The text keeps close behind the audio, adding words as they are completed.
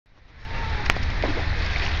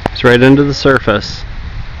It's right under the surface.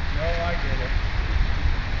 No, I get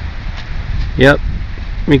it. Yep.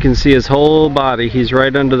 You can see his whole body. He's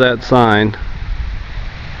right under that sign. Here,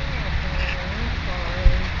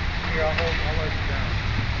 I'll let you down.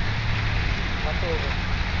 Hop over.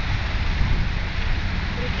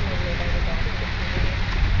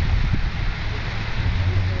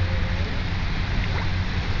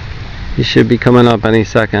 He should be coming up any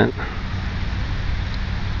second.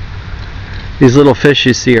 These little fish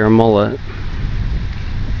you see are mullet.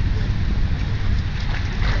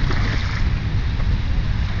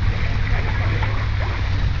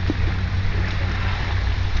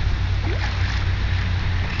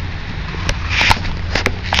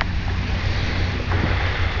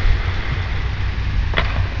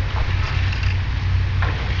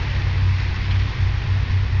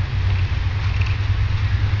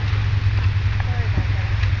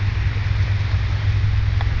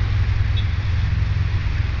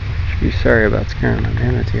 Sorry about scaring the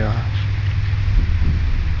manatee off.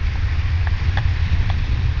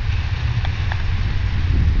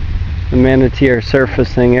 The manatee are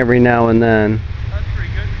surfacing every now and then. That's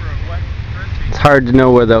pretty good for a wet frisbee. It's hard to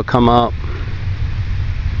know where they'll come up.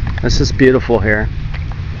 This is beautiful here.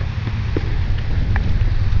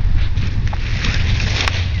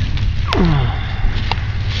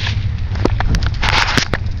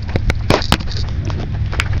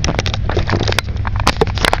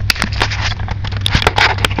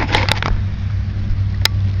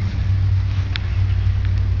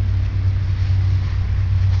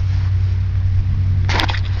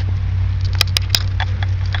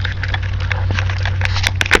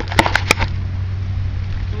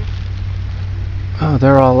 Oh,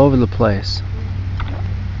 they're all over the place.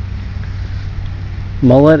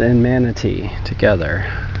 Mullet and manatee together.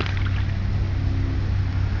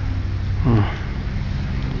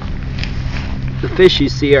 The fish you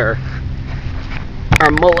see are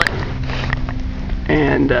mullet,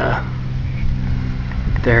 and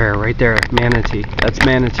there, right there, manatee. That's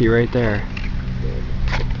manatee right there.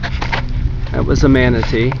 That was a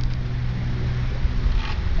manatee.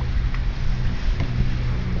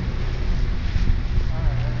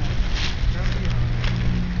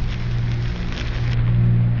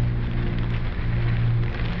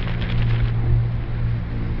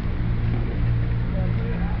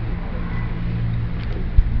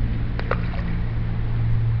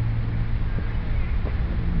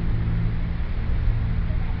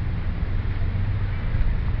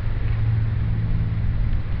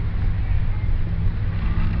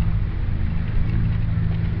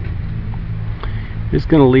 Just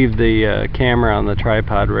gonna leave the camera on the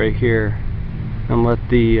tripod right here and let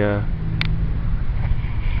the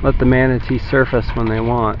manatee surface when they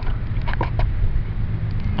want.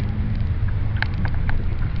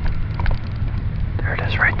 There it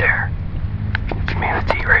is, right there. It's a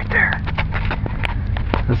manatee right there.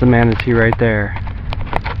 There's a manatee right there.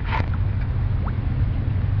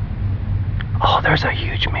 Oh, there's a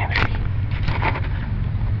huge manatee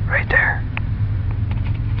right there.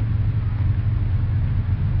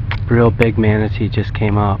 Real big manatee just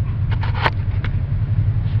came up.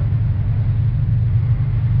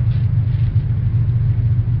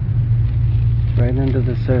 Right under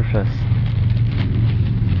the surface.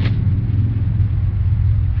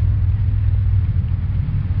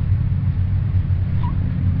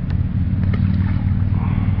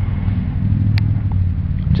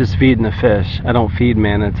 Just feeding the fish. I don't feed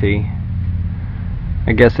manatee.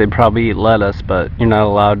 I guess they'd probably eat lettuce, but you're not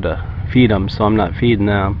allowed to feed them, so I'm not feeding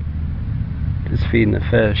them. Just feeding the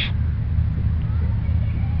fish.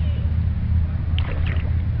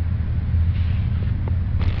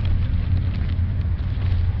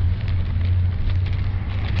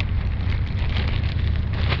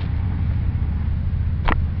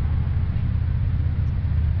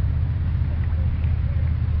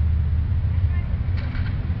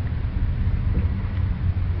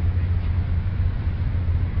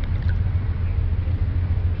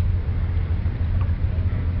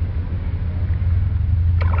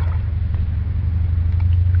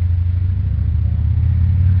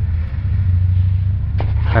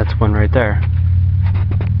 That's one right there.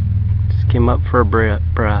 Just came up for a breath.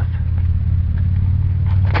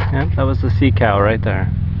 Yep, that was the sea cow right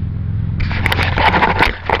there.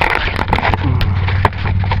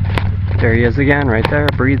 There he is again, right there,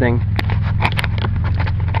 breathing.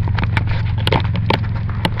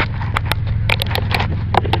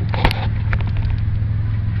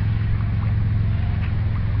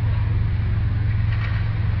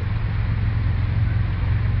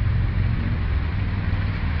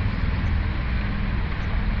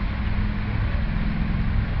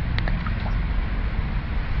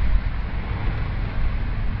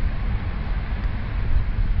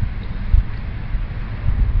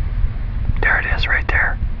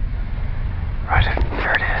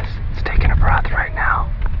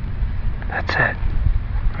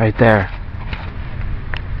 Right there.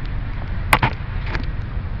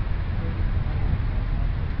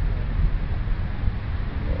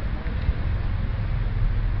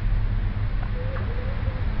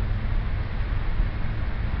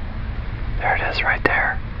 There it is, right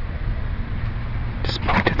there. Just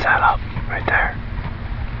poked its head up, right there.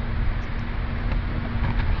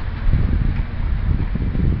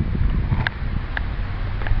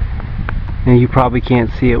 And you probably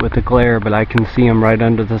can't see it with the glare, but I can see them right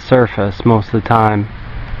under the surface most of the time.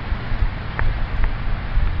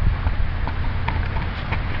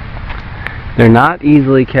 They're not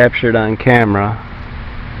easily captured on camera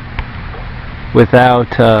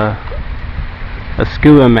without a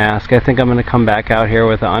scuba mask. I think I'm going to come back out here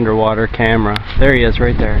with an underwater camera. There he is,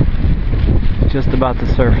 right there. Just about the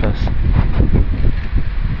surface.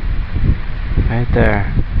 Right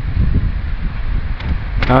there.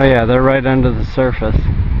 Oh yeah, they're right under the surface.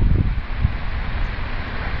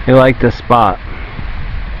 They like this spot.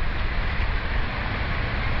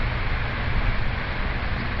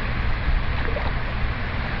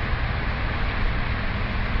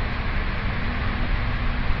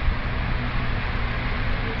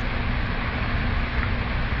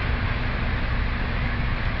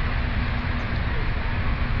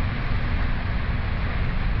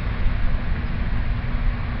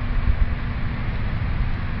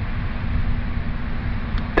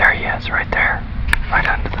 There he is, right there, right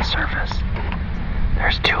under the surface.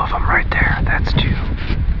 There's two of them right there. That's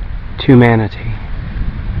two manatee.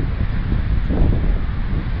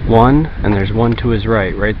 One, and there's one to his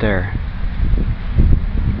right there.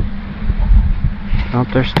 Oh,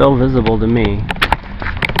 they're still visible to me.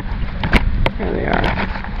 There they are.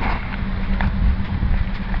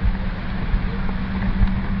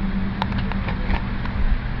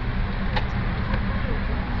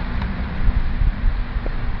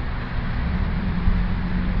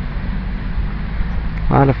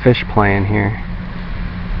 A lot of fish playing here.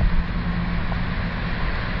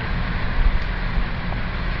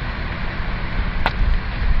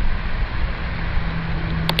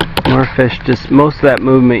 More fish, just most of that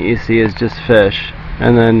movement you see is just fish.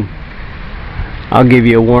 And then I'll give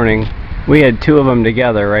you a warning. We had two of them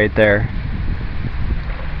together right there.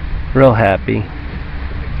 Real happy.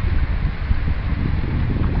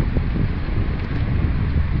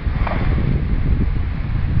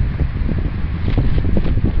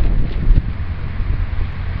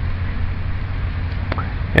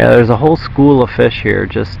 Yeah, there's a whole school of fish here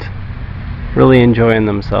just really enjoying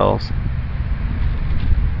themselves.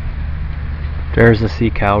 There's a sea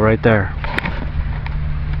cow right there.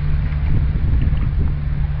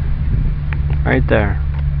 Right there.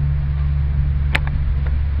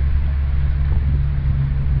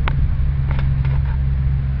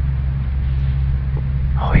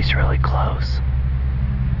 Oh, he's really close.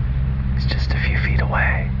 He's just a few feet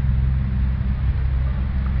away.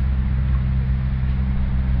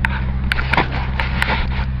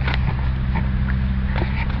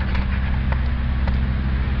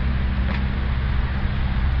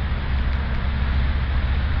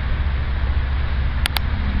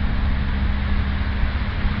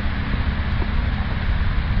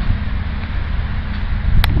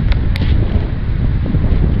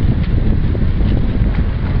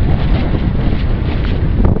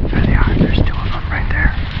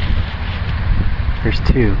 There's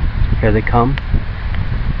two. Here they come.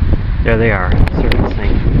 There they are,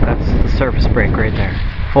 surfacing. That's the surface break right there.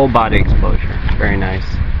 Full body exposure. Very nice.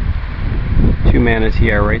 Two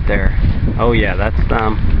manatee are right there. Oh yeah, that's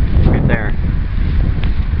them. Right there.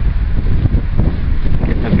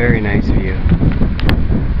 Getting a very nice view.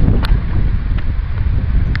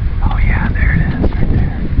 Oh yeah, there it is, right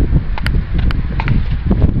there.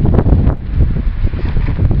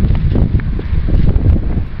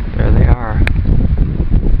 There they are.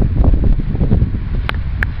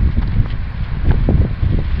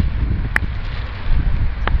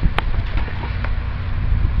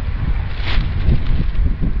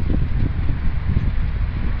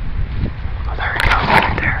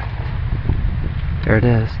 There it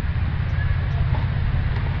is.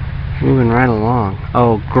 Moving right along.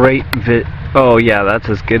 Oh, great oh yeah, that's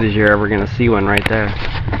as good as you're ever gonna see one right there.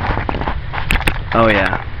 Oh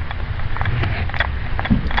yeah.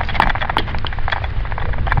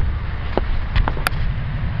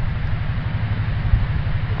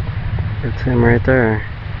 It's him right there.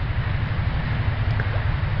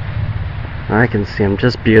 I can see him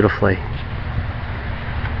just beautifully.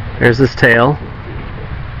 There's his tail.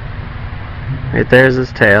 Right there's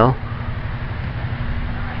his tail.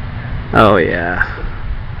 Oh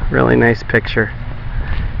yeah. Really nice picture.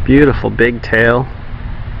 Beautiful big tail.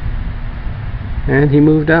 And he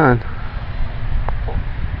moved on.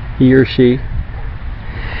 He or she.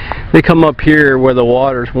 They come up here where the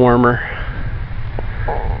water's warmer.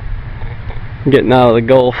 Getting out of the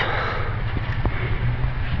Gulf.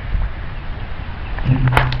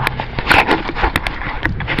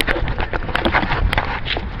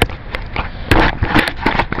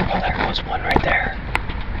 Oh, there goes one right there.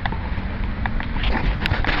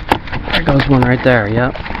 There goes one right there,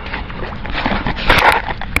 yep.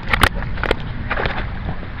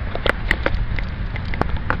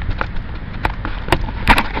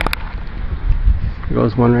 There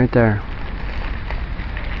goes one right there.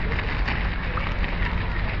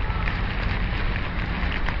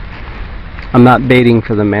 I'm not baiting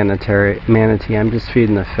for the manatee. I'm just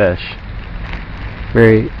feeding the fish.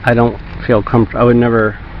 I don't feel comfortable. I would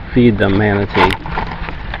never feed the manatee.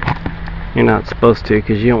 You're not supposed to,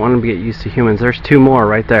 because you don't want them to get used to humans. There's two more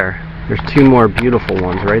right there. There's two more beautiful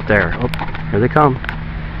ones right there. Oh, here they come.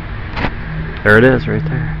 There it is right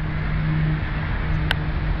there.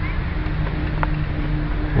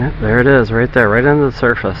 Yep, there it is right there, right under the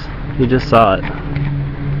surface. You just saw it.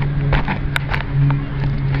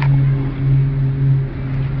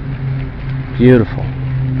 Beautiful.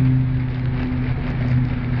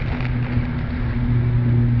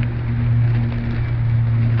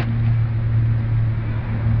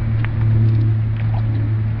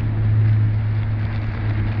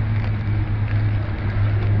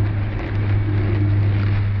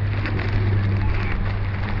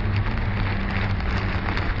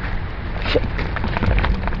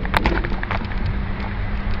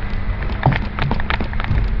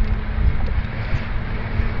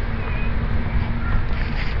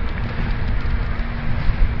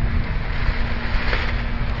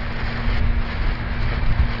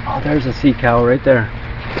 Oh, there's a sea cow right there.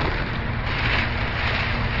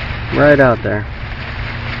 Right out there.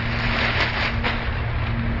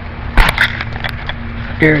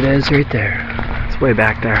 Here it is right there. It's way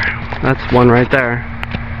back there. That's one right there.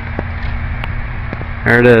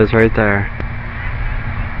 There it is right there.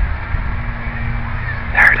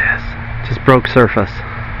 There it is. Just broke surface.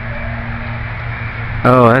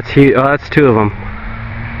 Oh, that's huge. Oh, that's two of them.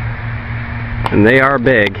 And they are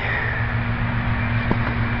big.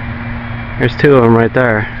 There's two of them right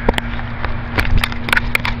there.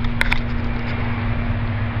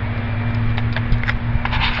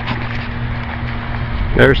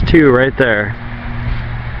 There's two right there.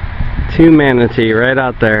 Two manatee right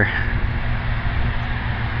out there.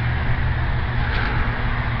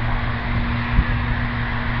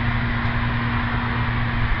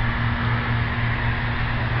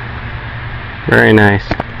 Very nice.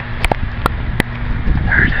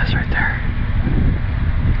 There it is right there.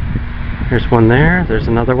 There's one there, there's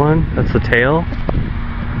another one. That's the tail.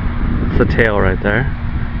 That's the tail right there.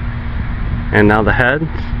 And now the head.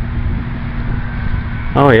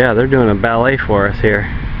 Oh yeah, they're doing a ballet for us here.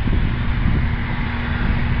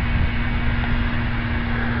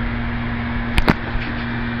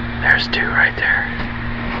 There's two right there.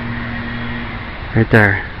 Right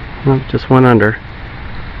there. Oh, just one under.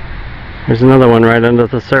 There's another one right under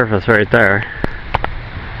the surface right there.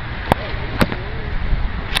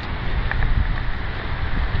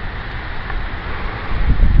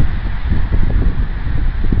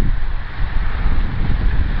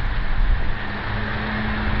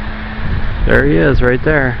 There he is, right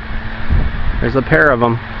there. There's a pair of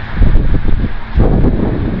them.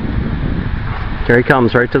 There he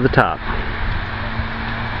comes, right to the top.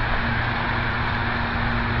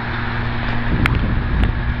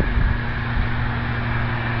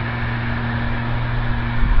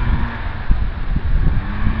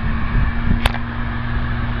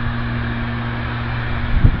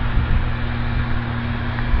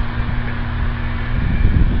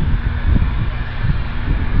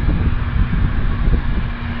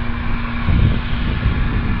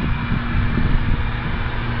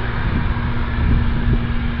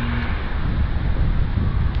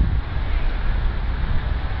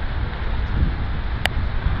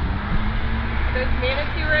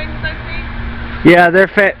 Manatee rings, I see? Yeah,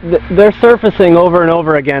 they're surfacing over and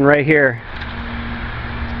over again right here.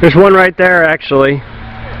 There's one right there actually.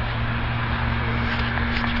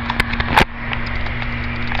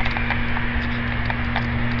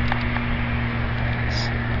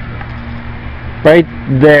 Right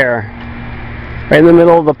there. Right in the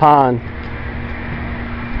middle of the pond.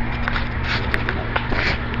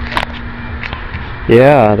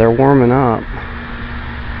 Yeah, they're warming up.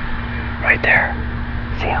 Right there.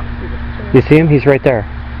 See him? You see him? He's right there.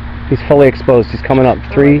 He's fully exposed. He's coming up.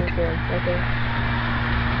 3,